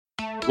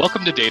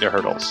Welcome to Data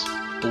Hurdles,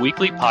 a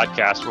weekly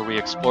podcast where we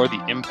explore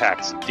the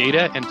impacts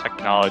data and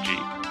technology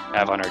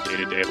have on our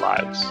day-to-day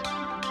lives.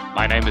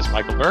 My name is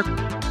Michael Burke.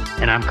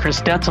 And I'm Chris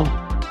Detzel.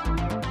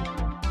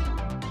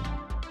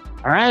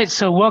 All right,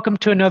 so welcome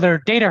to another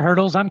Data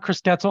Hurdles. I'm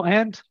Chris Detzel,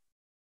 and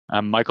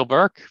I'm Michael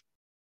Burke.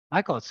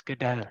 Michael, it's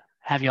good to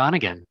have you on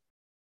again.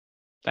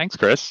 Thanks,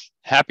 Chris.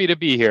 Happy to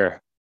be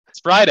here. It's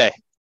Friday.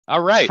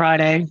 All right.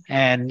 Friday,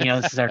 and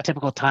this is our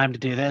typical time to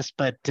do this.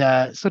 But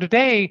so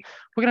today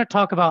we're going to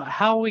talk about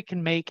how we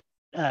can make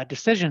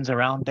decisions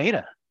around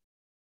data.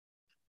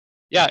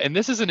 Yeah, and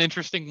this is an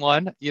interesting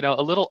one,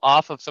 a little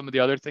off of some of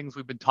the other things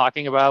we've been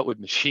talking about with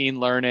machine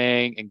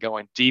learning and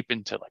going deep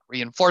into like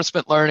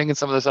reinforcement learning and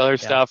some of this other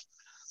stuff.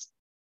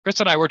 Chris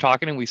and I were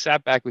talking and we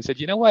sat back, we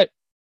said, you know what?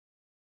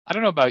 I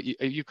don't know about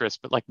you, Chris,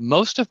 but like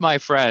most of my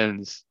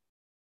friends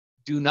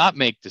do not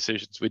make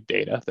decisions with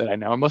data that I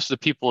know. Most of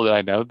the people that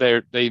I know,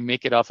 they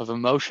make it off of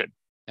emotion.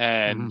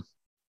 And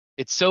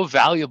it's so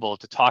valuable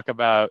to talk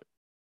about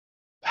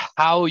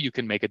how you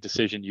can make a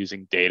decision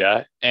using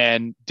data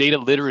and data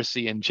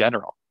literacy in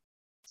general.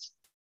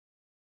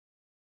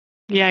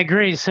 Yeah, I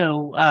agree.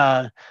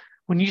 So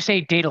when you say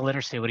data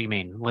literacy, what do you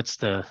mean? What's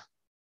the...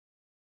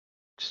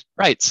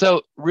 Right.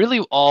 So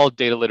really all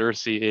data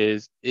literacy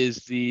is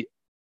the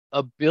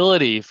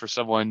ability for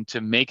someone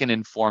to make an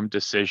informed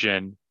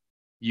decision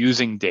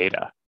using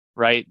data,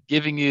 right?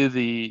 Giving you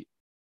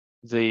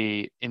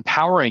the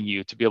empowering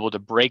you to be able to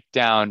break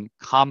down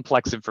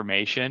complex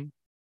information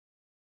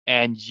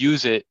and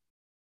use it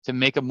to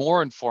make a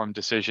more informed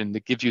decision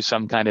that gives you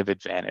some kind of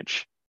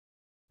advantage,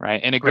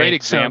 right? And a great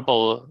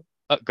example,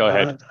 go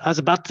ahead. I was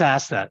about to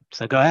ask that,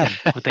 so go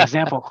ahead with the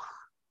example.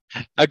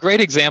 A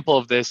great example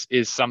of this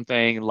is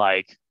something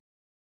like,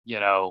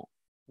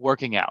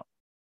 working out,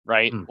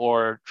 right?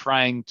 Or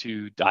trying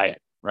to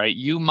diet, right?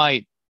 You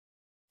might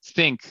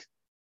think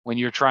when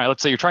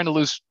let's say you're trying to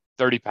lose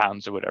 30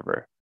 pounds or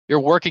whatever, you're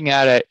working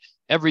at it.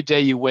 Every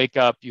day you wake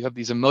up, you have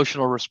these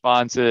emotional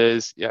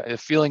responses, a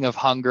feeling of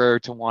hunger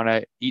to want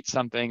to eat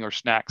something or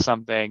snack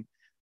something,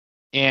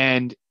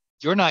 and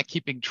you're not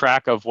keeping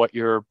track of what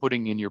you're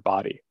putting in your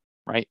body,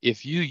 right?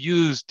 If you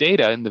use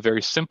data in the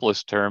very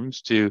simplest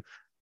terms to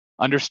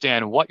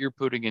understand what you're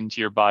putting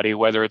into your body,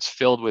 whether it's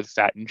filled with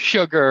fat and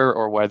sugar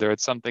or whether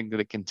it's something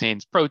that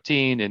contains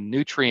protein and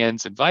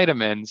nutrients and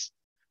vitamins,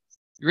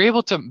 you're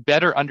able to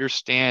better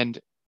understand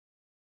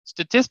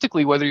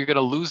statistically whether you're going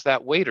to lose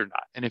that weight or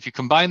not. And if you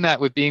combine that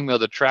with being able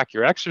to track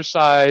your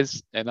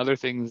exercise and other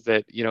things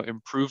that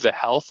improve the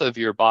health of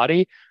your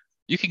body,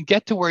 you can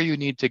get to where you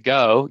need to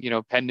go,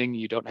 pending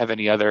you don't have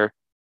any other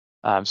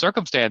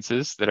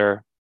circumstances that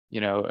are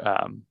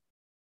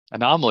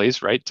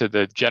anomalies, right, to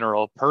the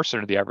general person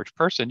or the average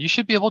person. You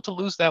should be able to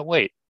lose that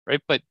weight,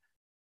 right? But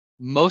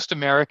most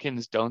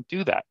Americans don't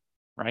do that,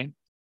 right?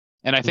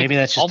 And I think maybe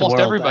that's just almost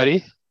the world.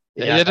 Everybody.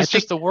 Yeah, that's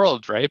just the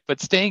world, right?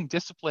 But staying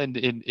disciplined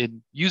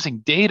in using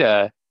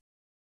data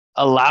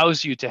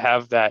allows you to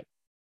have that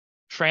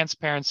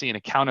transparency and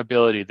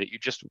accountability that you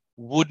just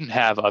wouldn't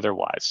have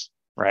otherwise,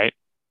 right?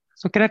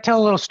 So can I tell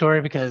a little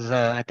story? Because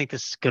I think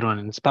this is a good one.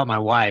 And it's about my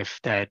wife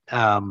that,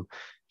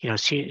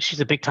 she's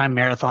a big time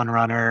marathon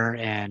runner,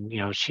 and,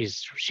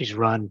 she's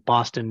run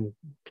Boston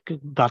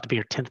about to be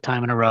her 10th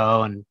time in a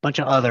row and a bunch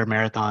of other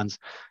marathons.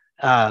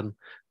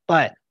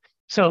 But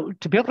so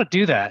to be able to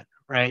do that,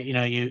 right,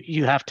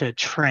 you have to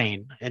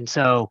train. And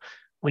so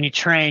when you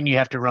train, you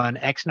have to run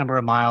X number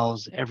of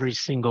miles every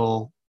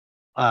single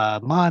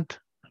month,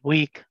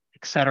 week,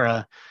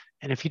 etc.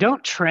 And if you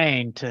don't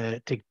train to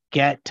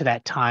get to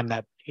that time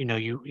that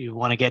you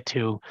want to get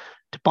to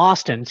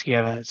Boston, so you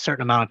have a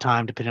certain amount of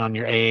time depending on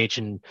your age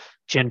and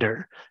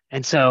gender.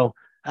 And so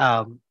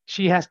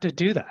she has to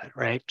do that,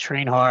 right?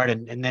 Train hard.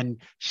 And then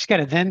she's got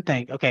to then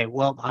think, okay,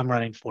 well, I'm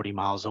running 40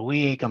 miles a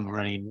week. I'm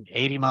running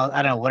 80 miles.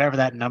 I don't know, whatever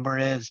that number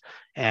is.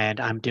 And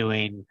I'm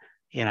doing,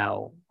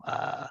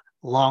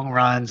 long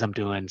runs. I'm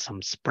doing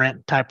some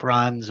sprint type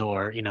runs,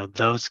 or,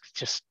 those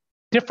just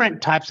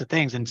different types of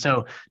things. And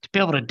so to be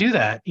able to do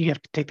that, you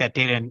have to take that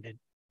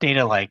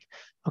data like,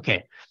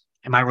 okay,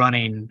 am I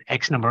running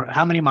X number?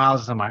 How many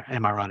miles am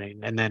I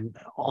running? And then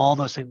all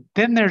those things.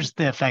 Then there's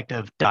the effect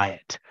of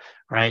diet,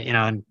 right?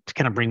 And to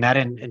kind of bring that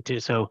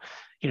into, so,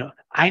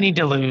 I need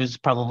to lose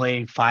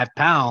probably 5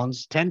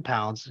 pounds, 10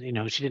 pounds.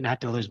 She didn't have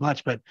to lose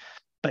much, but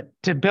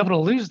to be able to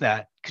lose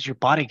that, because your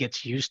body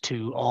gets used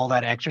to all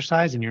that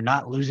exercise and you're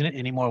not losing it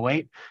any more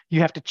weight,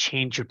 you have to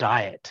change your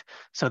diet.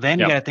 So then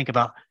you got to think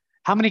about,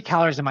 how many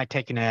calories am I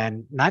taking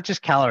in? Not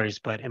just calories,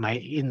 but am I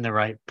eating the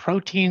right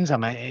proteins?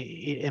 Am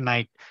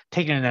I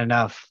taking in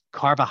enough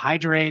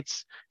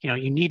carbohydrates?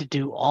 You need to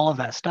do all of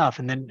that stuff.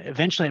 And then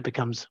eventually it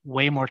becomes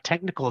way more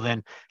technical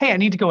than, hey, I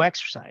need to go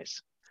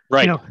exercise.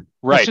 Right.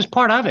 Right. It's just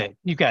part of it.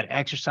 You've got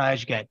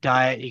exercise, you got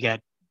diet, you got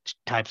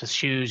types of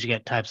shoes, you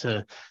got types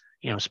of,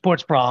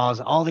 sports bras,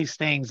 all these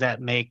things that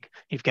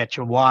you've got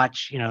your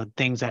watch,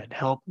 things that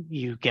help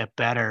you get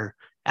better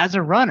as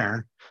a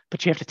runner.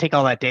 But you have to take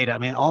all that data. I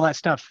mean, all that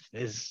stuff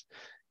is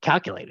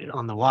calculated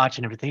on the watch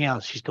and everything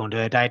else. She's going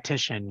to a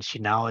dietitian. She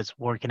now is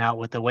working out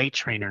with a weight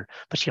trainer,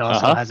 but she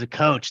also has a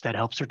coach that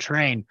helps her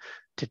train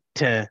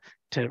to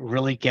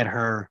really get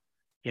her,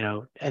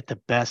 at the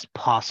best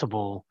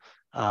possible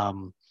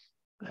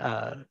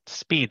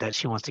speed that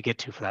she wants to get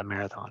to for that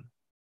marathon.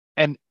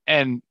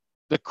 And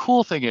the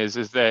cool thing is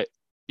that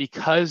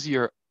because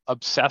you're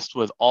obsessed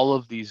with all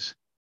of these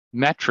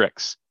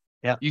metrics,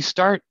 you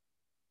start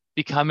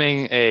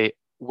becoming a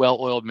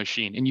well-oiled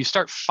machine, and you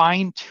start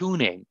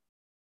fine-tuning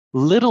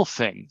little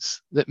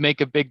things that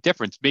make a big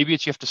difference. Maybe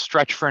it's you have to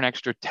stretch for an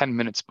extra 10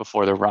 minutes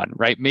before the run,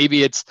 right?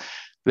 Maybe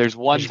there's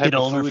one type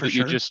of food that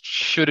you just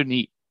shouldn't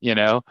eat,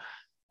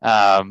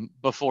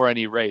 before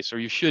any race, or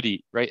you should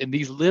eat, right? And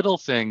these little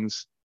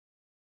things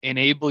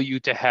enable you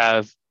to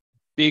have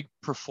big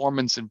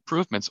performance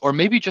improvements, or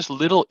maybe just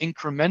little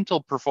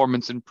incremental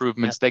performance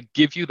improvements that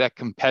give you that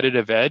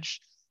competitive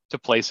edge to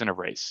place in a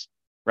race,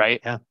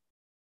 right? Yeah.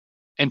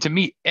 And to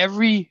me,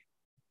 every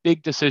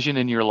big decision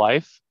in your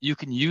life, you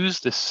can use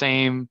the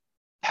same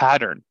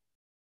pattern.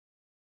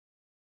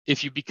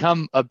 If you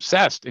become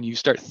obsessed and you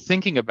start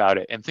thinking about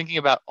it and thinking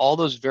about all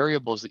those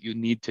variables that you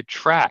need to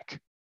track,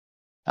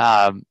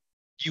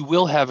 you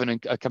will have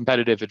a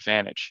competitive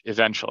advantage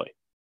eventually,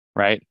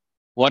 right?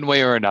 One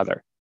way or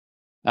another.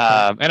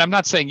 And I'm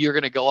not saying you're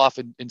going to go off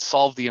and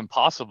solve the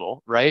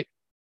impossible, right?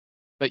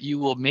 But you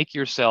will make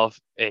yourself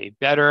a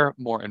better,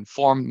 more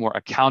informed, more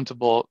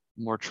accountable,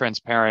 more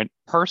transparent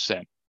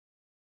person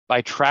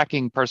by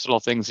tracking personal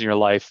things in your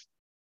life,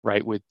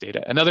 right, with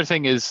data. Another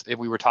thing is, if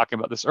we were talking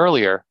about this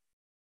earlier,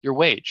 your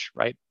wage,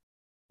 right?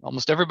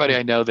 Almost everybody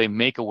I know, they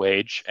make a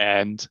wage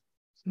and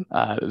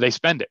they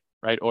spend it,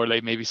 right? Or they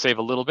maybe save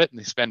a little bit and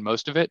they spend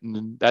most of it,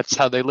 and that's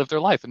how they live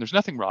their life. And there's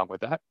nothing wrong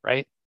with that,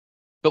 right?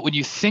 But when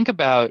you think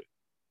about,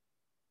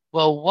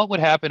 well, what would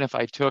happen if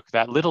I took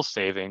that little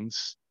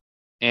savings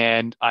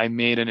and I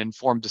made an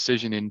informed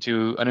decision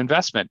into an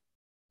investment,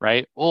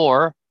 right?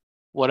 Or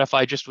what if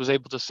I just was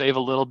able to save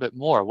a little bit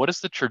more? What does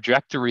the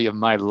trajectory of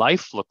my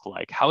life look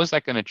like? How is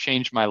that going to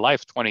change my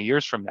life 20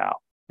 years from now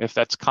if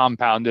that's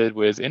compounded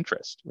with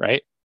interest,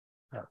 right?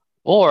 Yeah.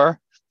 Or,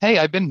 hey,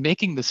 I've been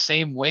making the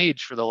same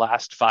wage for the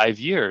last 5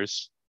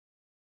 years.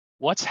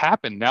 What's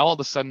happened? Now all of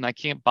a sudden I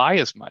can't buy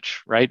as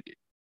much, right?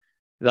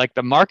 Like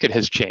the market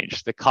has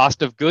changed. The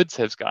cost of goods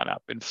has gone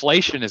up.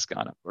 Inflation has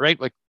gone up, right?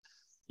 Like,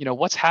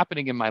 what's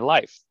happening in my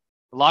life?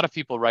 A lot of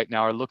people right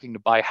now are looking to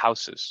buy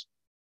houses,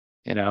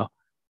 and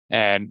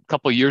a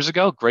couple of years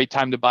ago, great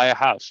time to buy a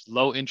house,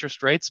 low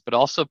interest rates, but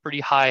also pretty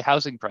high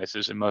housing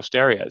prices in most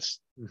areas.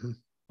 Mm-hmm.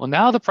 Well,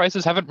 now the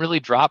prices haven't really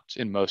dropped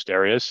in most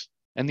areas,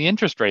 and the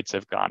interest rates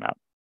have gone up,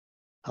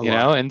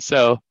 and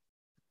so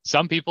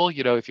some people,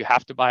 if you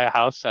have to buy a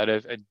house out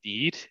of a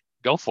need,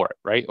 go for it,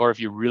 right? Or if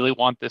you really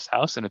want this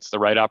house and it's the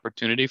right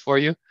opportunity for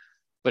you,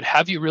 but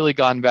have you really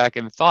gone back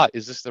and thought,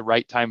 is this the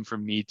right time for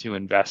me to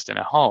invest in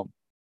a home?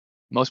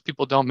 Most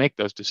people don't make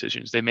those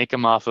decisions. They make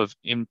them off of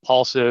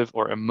impulsive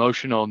or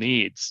emotional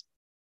needs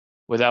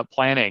without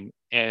planning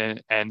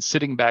and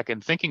sitting back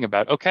and thinking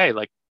about, okay,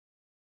 like,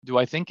 do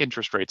I think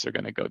interest rates are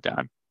going to go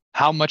down?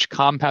 How much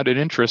compounded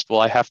interest will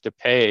I have to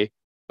pay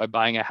by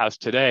buying a house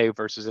today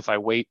versus if I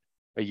wait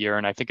a year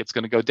and I think it's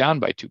going to go down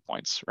by 2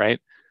 points, right?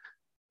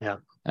 Yeah.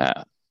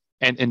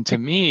 And to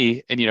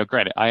me, and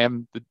granted, I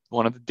am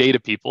one of the data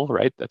people,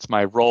 right? That's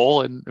my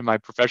role in my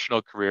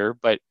professional career.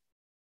 But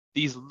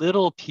these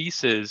little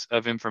pieces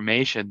of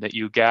information that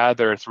you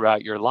gather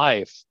throughout your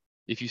life,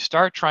 if you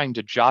start trying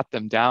to jot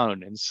them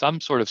down in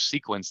some sort of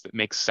sequence that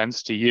makes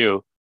sense to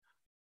you,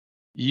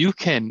 you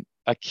can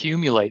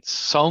accumulate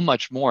so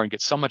much more and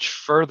get so much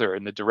further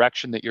in the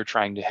direction that you're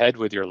trying to head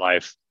with your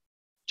life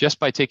just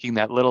by taking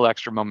that little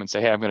extra moment and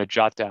say, hey, I'm going to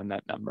jot down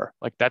that number.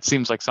 Like, that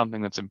seems like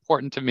something that's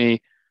important to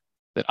me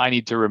that I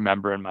need to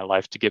remember in my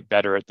life to get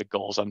better at the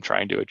goals I'm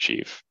trying to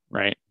achieve,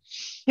 right?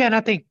 Yeah, and I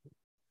think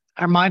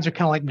our minds are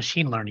kind of like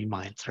machine learning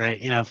minds,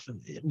 right?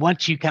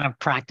 Once you kind of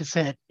practice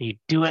it, you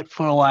do it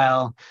for a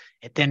while,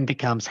 it then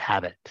becomes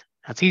habit.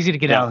 It's easy to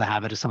get out of the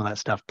habit of some of that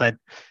stuff, but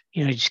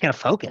you just got to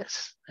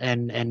focus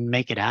and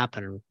make it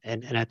happen.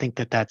 And I think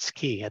that's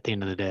key at the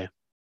end of the day.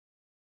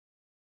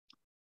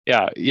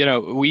 Yeah,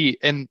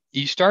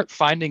 you start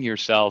finding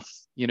yourself,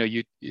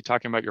 you're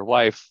talking about your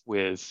wife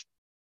with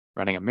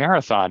running a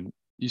marathon,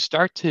 you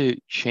start to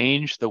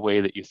change the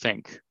way that you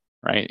think,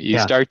 right? You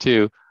start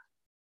to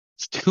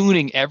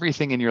tuning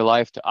everything in your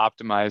life to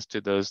optimize to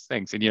those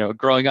things. And,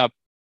 growing up,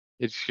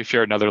 to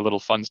share another little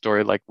fun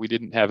story, like we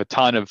didn't have a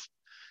ton of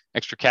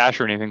extra cash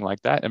or anything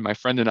like that. And my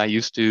friend and I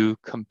used to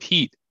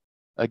compete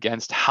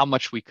against how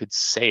much we could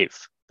save,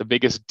 the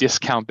biggest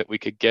discount that we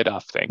could get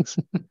off things.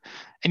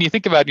 And you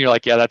think about it and you're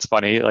like, yeah, that's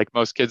funny. Like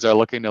most kids are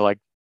looking to like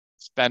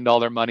spend all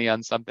their money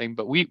on something,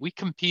 but we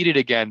competed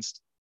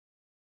against,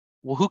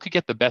 well, who could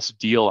get the best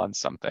deal on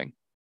something?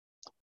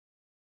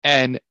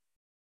 And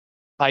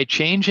by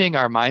changing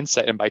our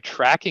mindset and by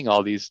tracking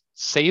all these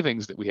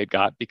savings that we had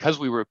got because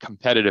we were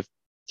competitive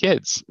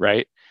kids,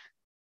 right?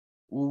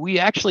 we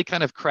actually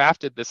kind of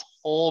crafted this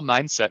whole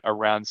mindset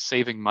around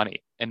saving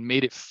money and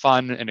made it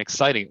fun and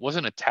exciting. It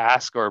wasn't a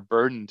task or a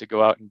burden to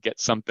go out and get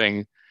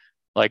something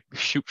like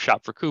shoot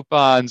shop for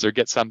coupons or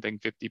get something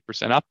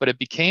 50% up, but it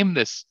became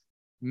this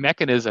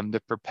mechanism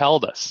that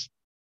propelled us.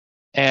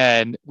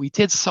 And we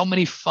did so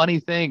many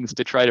funny things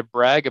to try to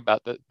brag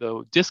about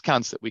the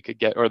discounts that we could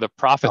get or the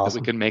profit that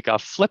we could make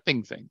off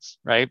flipping things,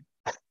 right?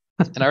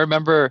 And I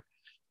remember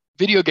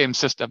video game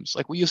systems,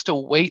 like we used to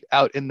wait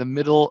out in the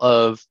middle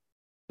of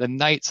the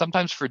night,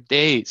 sometimes for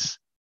days,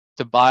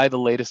 to buy the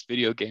latest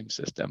video game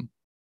system.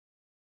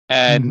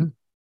 And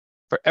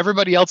for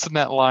everybody else in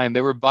that line,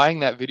 they were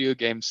buying that video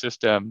game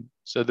system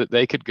so that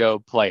they could go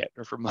play it,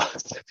 or for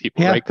most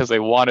people, right? Because they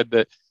wanted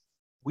that.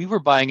 We were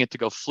buying it to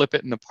go flip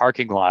it in the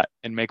parking lot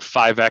and make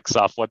 5x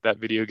off what that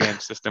video game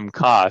system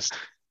cost.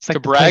 It's like to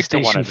the brag to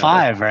one PlayStation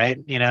another. 5, right?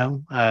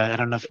 I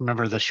don't know if you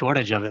remember the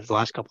shortage of it the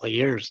last couple of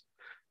years.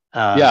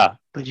 Yeah.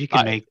 But you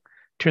can make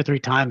 2 or 3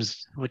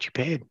 times what you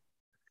paid.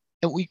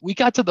 And we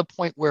got to the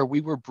point where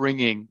we were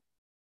bringing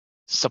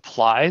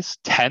supplies,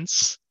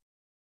 tents.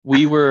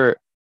 We were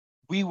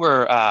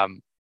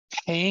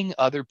paying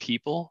other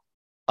people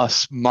a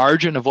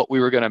margin of what we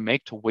were going to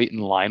make to wait in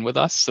line with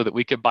us so that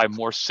we could buy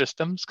more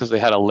systems because they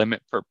had a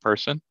limit per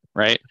person,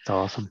 right? That's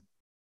awesome.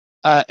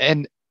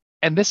 And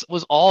this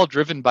was all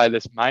driven by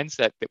this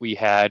mindset that we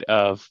had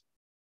of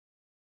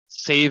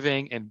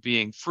saving and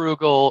being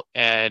frugal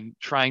and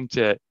trying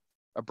to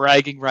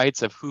bragging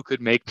rights of who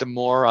could make them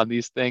more on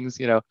these things,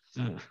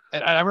 And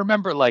I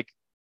remember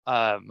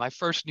my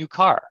first new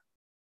car.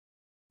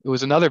 It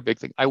was another big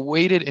thing. I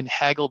waited and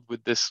haggled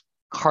with this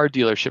car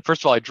dealership.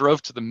 First of all, I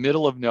drove to the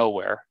middle of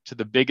nowhere to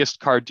the biggest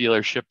car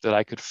dealership that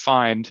I could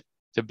find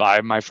to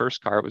buy my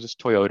first car. It was this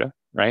Toyota,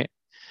 right?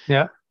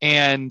 Yeah.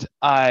 And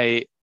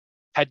I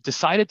had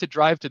decided to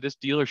drive to this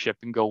dealership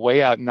and go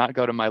way out and not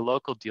go to my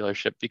local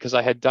dealership because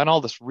I had done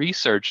all this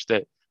research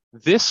that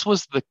this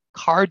was the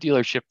car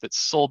dealership that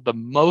sold the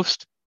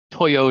most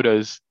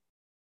Toyotas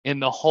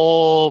in the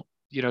whole,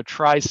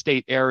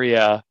 tri-state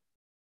area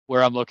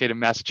where I'm located in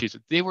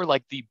Massachusetts. They were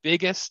like the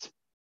biggest,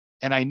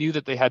 and I knew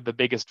that they had the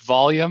biggest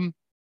volume.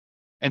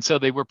 And so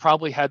they were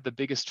probably had the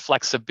biggest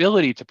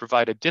flexibility to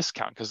provide a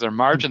discount because their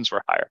margins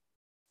were higher.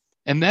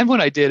 And then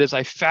what I did is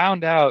I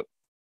found out,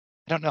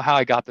 I don't know how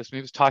I got this,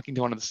 maybe I was talking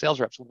to one of the sales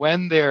reps,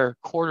 when their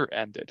quarter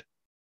ended,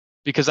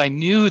 because I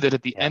knew that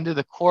at the end of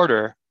the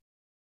quarter,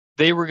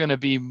 they were going to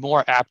be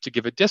more apt to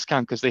give a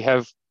discount because they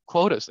have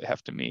quotas they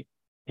have to meet.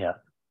 Yeah.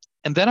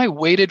 And then I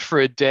waited for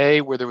a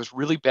day where there was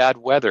really bad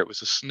weather. It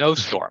was a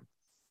snowstorm.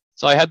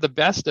 So I had the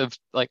best of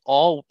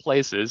all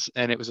places,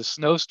 and it was a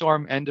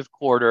snowstorm, end of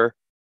quarter,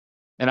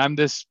 and I'm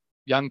this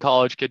young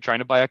college kid trying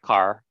to buy a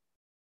car.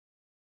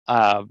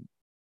 And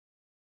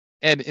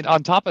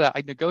on top of that,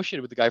 I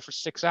negotiated with the guy for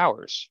 6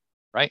 hours,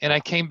 right? And I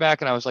came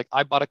back and I was like,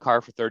 I bought a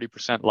car for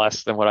 30%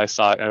 less than what I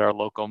saw at our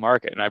local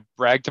market. And I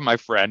bragged to my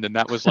friend, and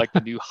that was like the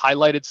new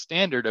highlighted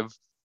standard of,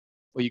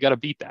 well, you got to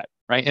beat that,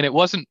 right? And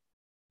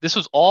this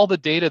was all the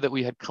data that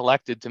we had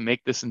collected to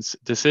make this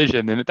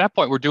decision. And at that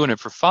point, we're doing it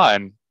for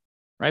fun,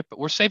 right? But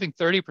we're saving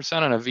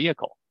 30% on a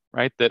vehicle,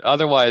 right? That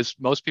otherwise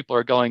most people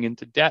are going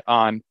into debt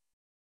on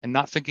and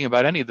not thinking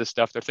about any of this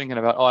stuff. They're thinking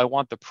about, I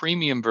want the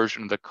premium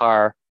version of the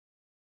car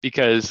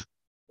because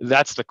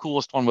that's the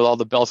coolest one with all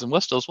the bells and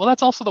whistles. Well,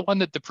 that's also the one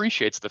that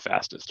depreciates the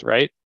fastest,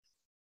 right?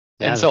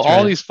 Yeah, and so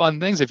all these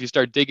fun things, if you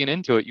start digging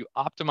into it, you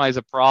optimize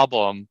a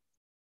problem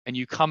and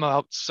you come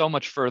out so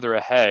much further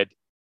ahead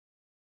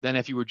than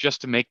if you were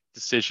just to make a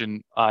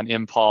decision on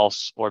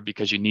impulse or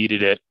because you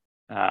needed it.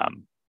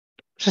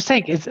 Just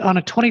think, it's on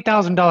a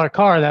 $20,000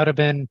 car, that would have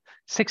been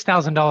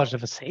 $6,000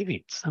 of a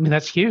savings. I mean,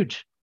 that's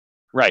huge.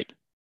 Right.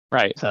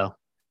 So,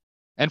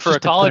 and for a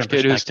college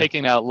kid who's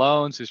taking out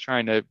loans, who's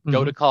trying to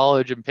go to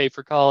college and pay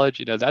for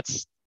college,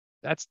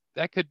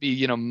 that could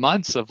be,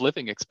 months of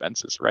living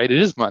expenses, right? It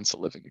is months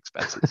of living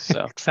expenses.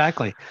 So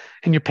exactly.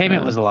 And your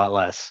payment was a lot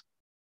less.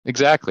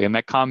 Exactly. And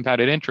that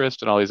compounded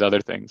interest and all these other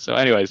things. So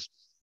anyways,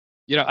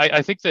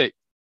 I think that,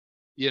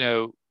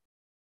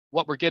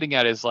 what we're getting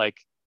at is like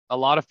a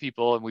lot of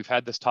people, and we've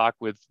had this talk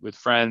with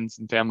friends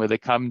and family, they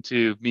come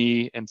to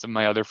me and some of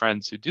my other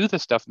friends who do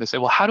this stuff and they say,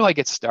 well, how do I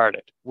get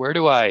started? Where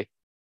do I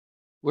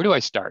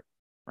start?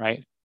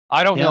 Right?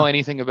 I don't know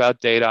anything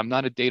about data. I'm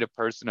not a data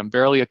person. I'm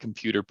barely a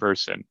computer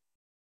person.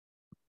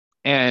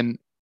 And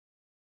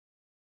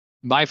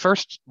my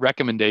first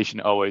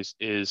recommendation always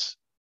is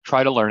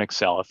try to learn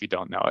Excel if you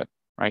don't know it,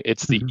 right?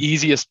 It's the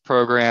easiest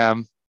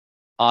program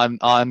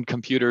on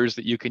computers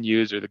that you can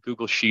use, or the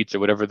Google Sheets or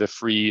whatever the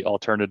free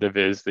alternative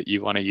is that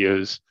you want to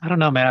use. I don't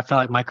know, man. I feel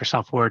like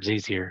Microsoft Word's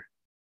easier.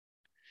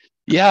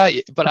 Yeah,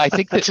 but I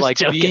think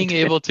that being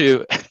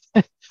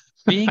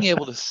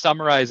able to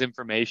summarize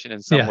information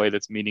in some way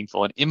that's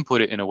meaningful and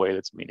input it in a way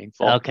that's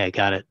meaningful. Okay,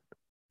 got it.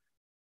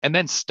 And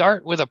then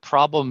start with a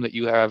problem that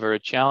you have or a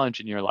challenge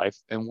in your life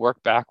and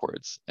work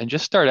backwards and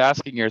just start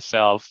asking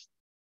yourself,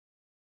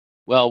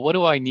 well, what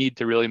do I need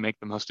to really make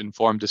the most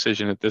informed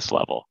decision at this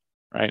level,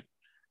 right?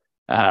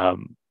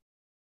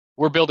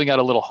 We're building out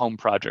a little home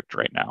project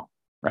right now,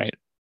 right?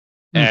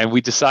 And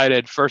we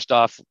decided first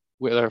off,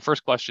 our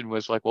first question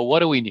was like, well, what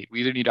do we need?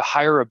 We either need to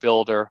hire a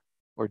builder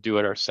or do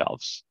it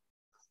ourselves.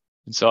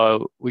 And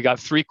so we got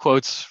 3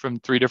 quotes from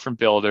 3 different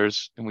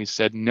builders, and we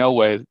said, no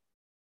way.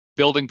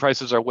 Building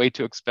prices are way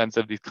too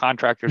expensive. These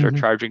contractors are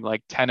charging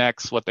like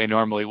 10x what they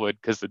normally would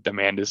because the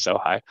demand is so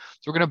high.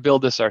 So we're going to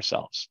build this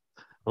ourselves.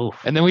 Oof.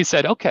 And then we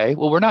said, okay,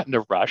 well, we're not in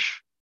a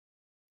rush.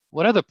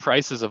 What are the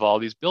prices of all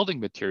these building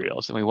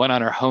materials? And we went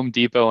on our Home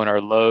Depot and our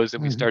Lowe's,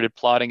 and we started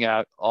plotting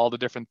out all the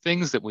different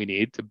things that we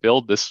need to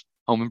build this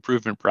home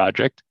improvement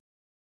project.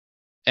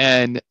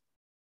 And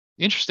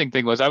the interesting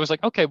thing was, I was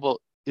like, okay, well,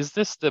 is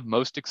this the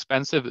most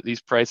expensive that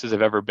these prices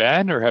have ever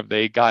been, or have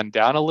they gone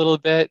down a little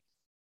bit?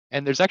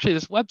 And there's actually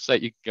this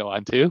website you can go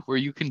onto where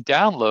you can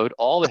download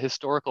all the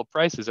historical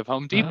prices of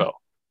Home Depot.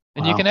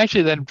 And you can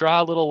actually then draw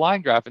a little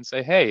line graph and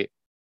say, hey,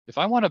 if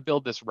I want to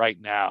build this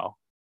right now,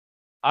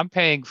 I'm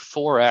paying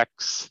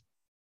 4x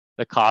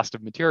the cost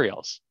of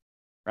materials,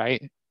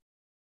 right?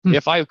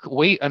 If I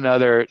wait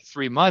another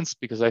 3 months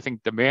because I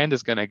think demand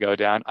is going to go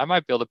down, I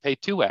might be able to pay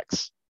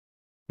 2x.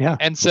 Yeah.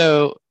 And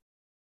so,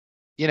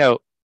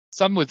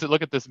 some would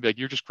look at this and be like,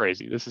 you're just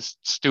crazy. This is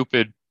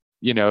stupid,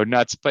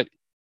 nuts. But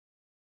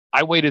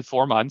I waited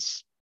 4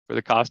 months for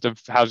the cost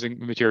of housing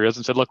materials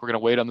and said, look, we're going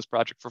to wait on this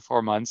project for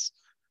 4 months.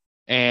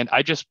 And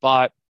I just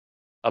bought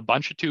a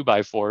bunch of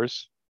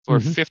 2x4s for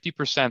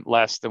 50%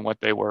 less than what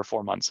they were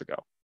 4 months ago,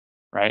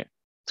 right?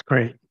 That's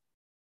great.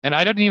 And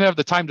I didn't even have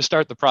the time to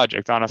start the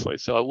project, honestly.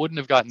 So it wouldn't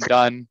have gotten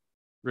done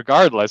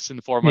regardless in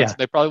 4 months. Yeah.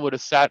 They probably would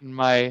have sat in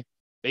my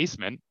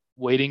basement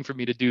waiting for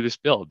me to do this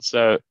build.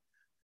 So,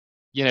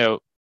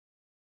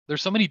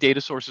 there's so many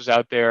data sources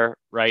out there,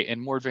 right?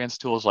 And more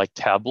advanced tools like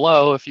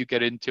Tableau, if you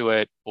get into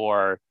it,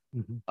 or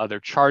other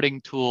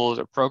charting tools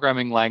or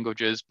programming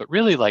languages. But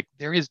really, like,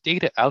 there is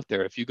data out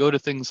there. If you go to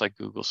things like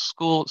Google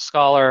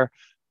Scholar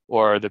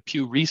or the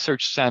Pew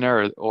Research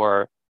Center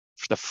or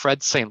the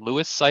Fred St.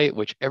 Louis site,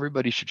 which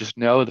everybody should just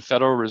know, the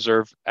Federal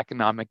Reserve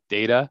Economic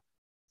Data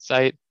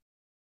site,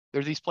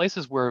 there's these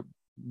places where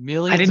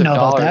millions I didn't know of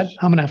about dollars.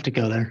 that. I'm going to have to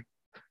go there.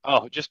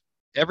 Oh, just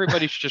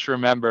everybody should just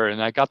remember,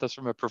 and I got this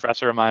from a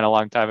professor of mine a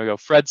long time ago,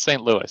 Fred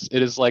St. Louis.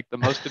 It is like the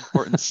most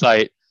important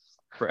site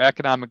for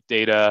economic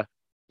data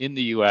in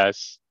the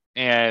US.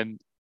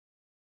 And,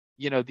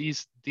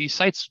 these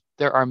sites,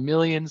 there are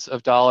millions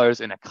of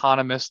dollars in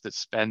economists that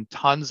spend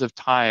tons of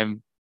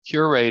time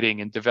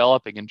curating and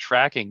developing and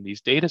tracking these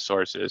data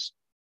sources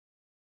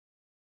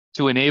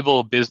to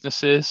enable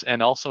businesses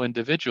and also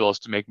individuals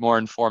to make more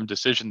informed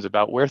decisions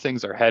about where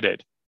things are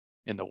headed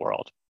in the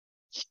world.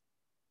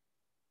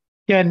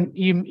 Yeah, and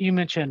you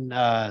mentioned,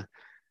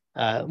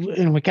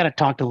 and we kind of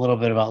talked a little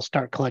bit about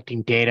start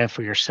collecting data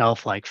for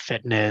yourself, like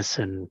fitness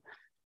and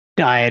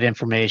diet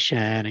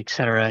information, et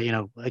cetera.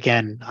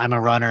 Again, I'm a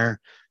runner.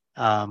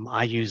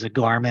 I use a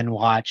Garmin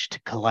watch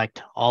to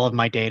collect all of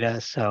my data.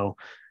 So,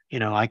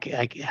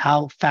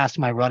 how fast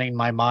am I running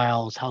my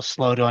miles? How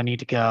slow do I need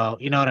to go?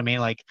 You know what I mean?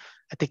 Like,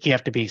 I think you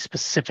have to be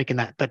specific in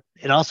that, but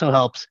it also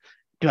helps.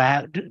 Did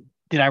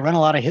I run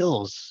a lot of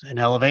hills and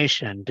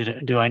elevation?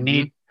 Do I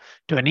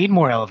need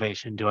more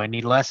elevation? Do I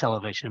need less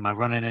elevation? Am I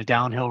running a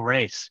downhill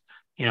race?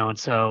 And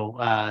so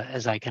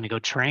as I kind of go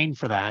train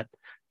for that,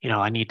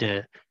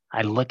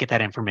 I look at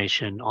that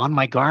information on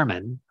my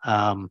Garmin,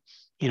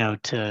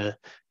 to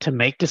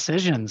make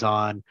decisions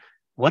on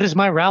what does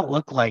my route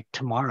look like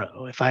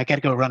tomorrow? If I got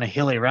to go run a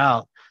hilly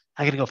route,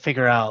 I got to go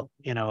figure out,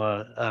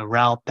 a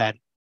route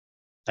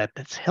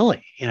that's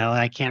hilly, and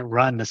I can't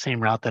run the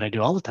same route that I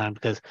do all the time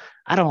because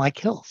I don't like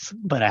hills,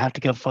 but I have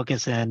to go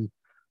focus in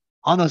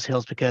on those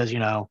hills because,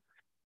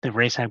 the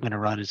race I'm going to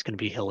run is going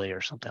to be hilly or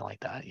something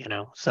like that,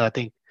 So I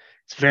think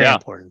it's very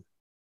important.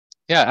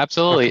 Yeah,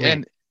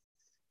 absolutely.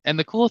 And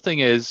the cool thing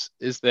is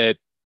that,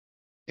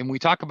 and we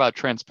talk about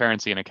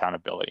transparency and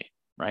accountability,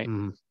 right?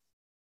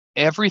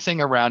 Everything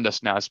around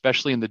us now,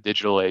 especially in the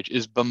digital age,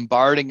 is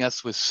bombarding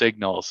us with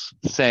signals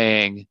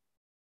saying,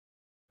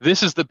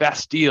 this is the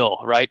best deal,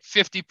 right?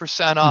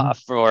 50%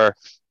 off, or,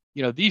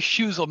 these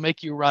shoes will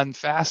make you run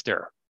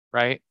faster,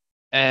 right?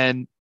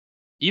 And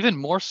even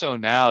more so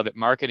now that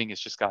marketing has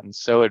just gotten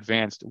so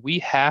advanced, we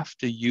have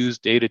to use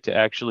data to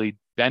actually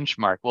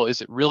benchmark. Well,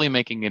 is it really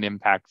making an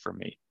impact for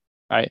me,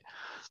 right?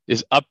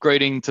 Is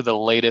upgrading to the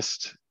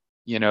latest,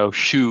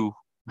 shoe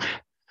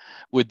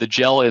with the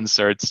gel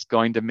inserts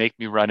going to make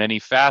me run any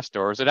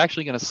faster, or is it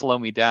actually going to slow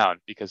me down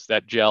because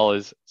that gel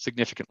is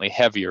significantly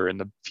heavier in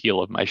the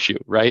heel of my shoe,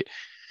 right?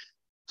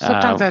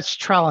 Sometimes that's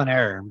trial and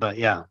error, but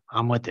yeah,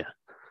 I'm with you.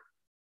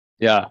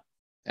 Yeah.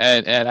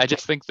 And I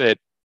just think that,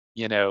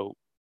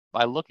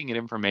 by looking at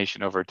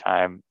information over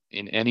time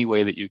in any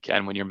way that you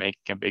can when you're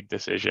making a big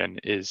decision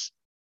is,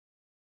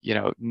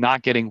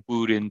 not getting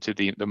wooed into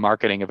the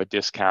marketing of a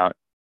discount.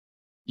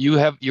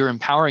 You're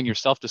empowering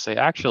yourself to say,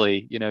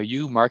 actually,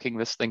 you marking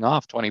this thing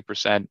off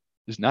 20%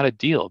 is not a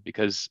deal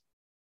because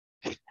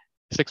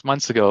 6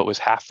 months ago it was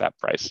half that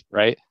price,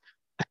 right?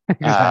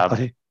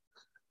 Exactly.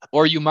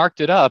 Or you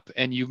marked it up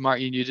and you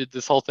did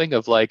this whole thing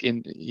of like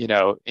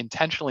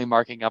intentionally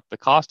marking up the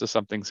cost of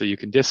something so you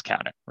can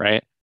discount it,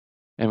 right?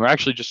 and we're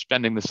actually just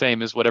spending the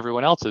same as what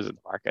everyone else is in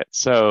the market.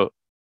 So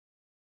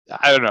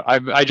I don't know.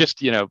 I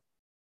just,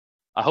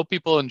 I hope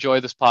people enjoy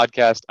this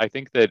podcast. I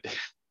think that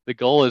the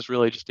goal is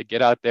really just to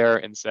get out there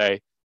and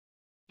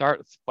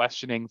start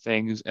questioning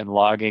things and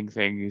logging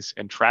things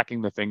and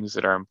tracking the things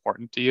that are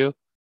important to you,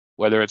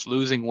 whether it's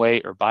losing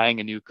weight or buying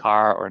a new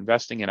car or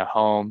investing in a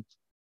home.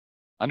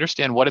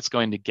 Understand what it's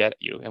going to get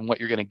you and what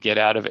you're going to get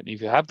out of it. And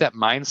if you have that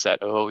mindset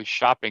of always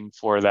shopping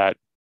for that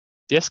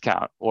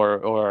discount,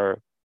 or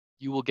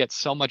you will get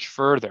so much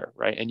further,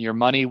 right? And your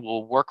money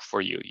will work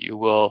for you. You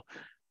will,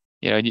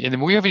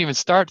 and we haven't even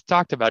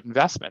talked about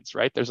investments,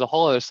 right? There's a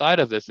whole other side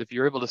of this. If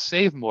you're able to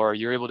save more,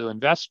 you're able to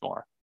invest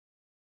more,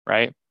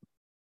 right?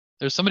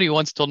 There's somebody who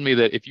once told me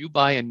that if you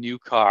buy a new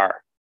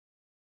car,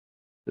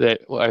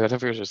 that, well, I don't know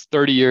if it was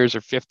 30 years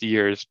or 50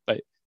 years,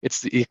 but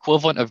it's the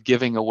equivalent of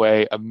giving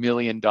away $1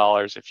 million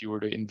if you were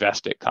to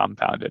invest it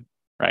compounded,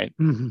 right?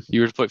 Mm-hmm. You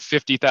were to put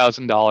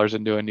 $50,000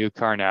 into a new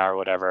car now or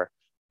whatever.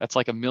 That's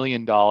like $1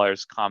 million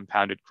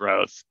compounded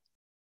growth.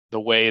 The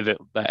way that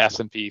the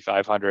S&P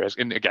 500 is,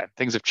 and again,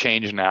 things have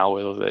changed now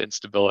with the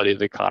instability of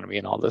the economy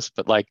and all this,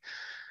 but like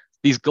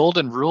these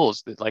golden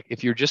rules that, like,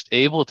 if you're just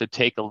able to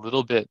take a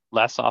little bit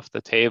less off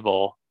the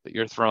table that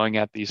you're throwing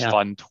at these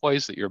fun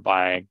toys that you're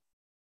buying,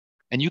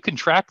 and you can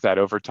track that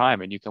over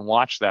time and you can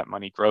watch that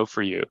money grow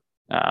for you.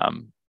 Yeah,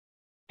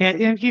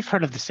 you've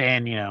heard of the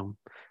saying,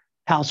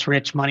 house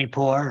rich, money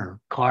poor, or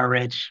car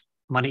rich,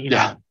 money,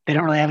 they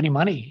don't really have any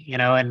money,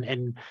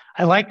 and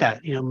I like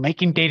that,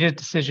 making data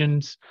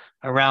decisions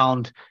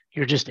around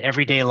your just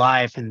everyday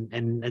life, and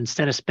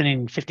instead of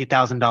spending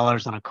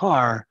 $50,000 on a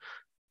car,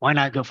 why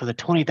not go for the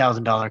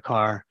 $20,000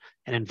 car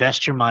and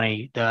invest your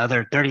money, the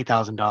other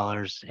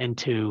 $30,000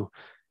 into,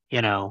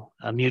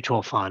 a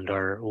mutual fund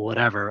or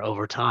whatever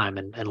over time,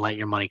 and let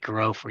your money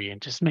grow for you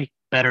and just make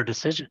better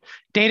decisions.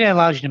 Data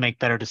allows you to make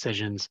better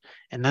decisions.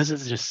 And those are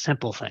just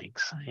simple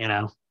things,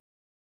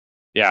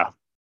 Yeah,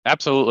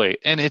 absolutely.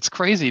 And it's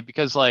crazy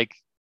because, like,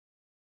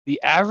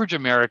 the average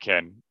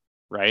American,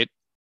 right,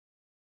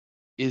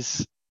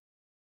 is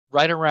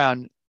right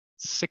around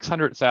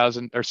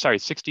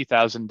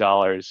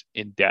 $60,000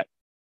 in debt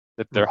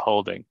that they're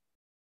holding,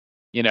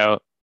 and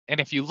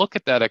if you look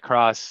at that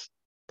across,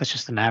 that's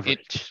just an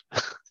average.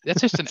 That's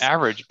just an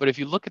average. But if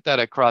you look at that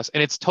across,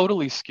 and it's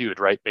totally skewed,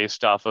 right,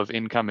 based off of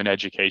income and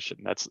education.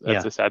 That's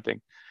the sad thing.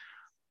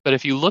 But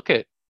if you look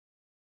at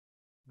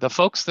the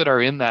folks that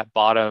are in that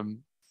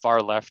bottom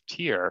far left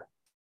tier,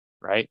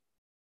 right,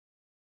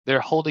 they're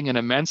holding an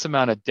immense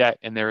amount of debt,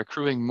 and they're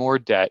accruing more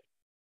debt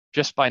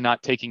just by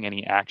not taking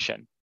any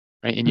action,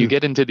 right? And you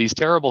get into these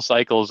terrible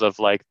cycles of,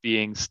 like,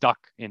 being stuck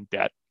in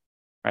debt,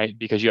 right?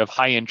 Because you have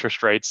high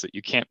interest rates that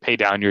you can't pay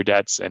down your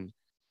debts, and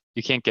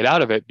you can't get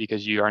out of it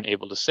because you aren't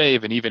able to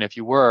save. And even if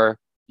you were,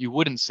 you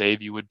wouldn't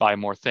save, you would buy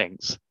more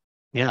things.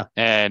 Yeah.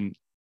 And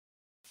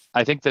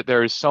I think that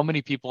there are so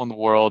many people in the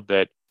world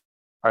that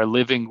are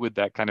living with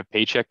that kind of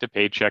paycheck to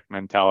paycheck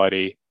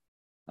mentality.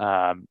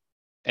 And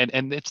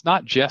it's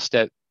not just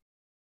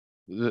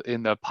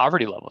in the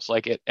poverty levels.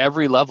 Like, at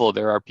every level,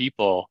 there are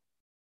people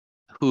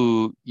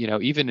who,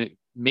 even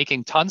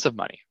making tons of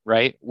money,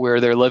 right, where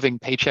they're living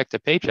paycheck to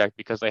paycheck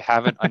because they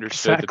haven't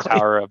understood the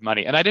power of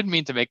money. And I didn't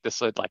mean to make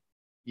this like,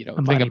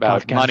 thing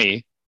about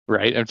money,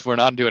 right? And we're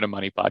not doing a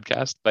money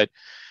podcast, but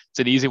it's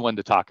an easy one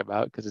to talk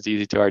about because it's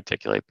easy to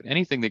articulate. But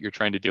anything that you're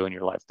trying to do in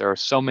your life, there are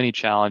so many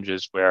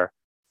challenges where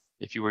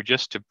if you were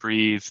just to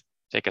breathe,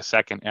 take a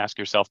second, ask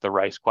yourself the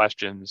right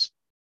questions.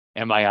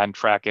 Am I on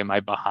track? Am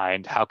I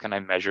behind? How can I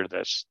measure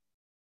this?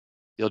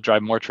 You'll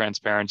drive more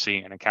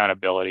transparency and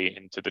accountability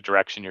into the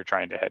direction you're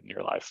trying to head in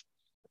your life.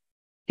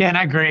 Yeah, and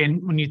I agree.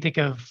 And when you think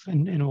of,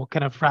 and we'll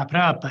kind of wrap it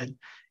up, but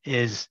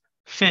is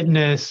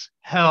fitness,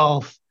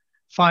 health,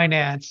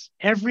 finance,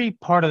 every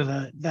part of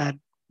the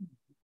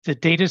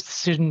data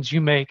decisions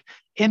you make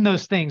in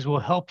those things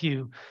will help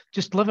you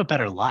just live a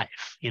better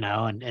life,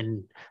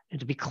 and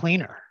to be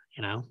cleaner,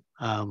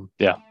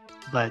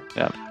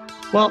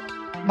 Well,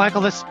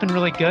 Michael, this has been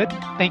really good.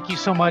 Thank you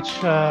so much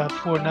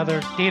for another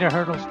Data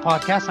Hurdles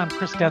podcast. I'm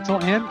Chris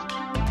Detzel, and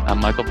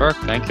I'm Michael Burke.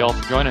 Thank you all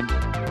for joining.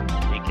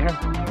 Take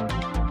care.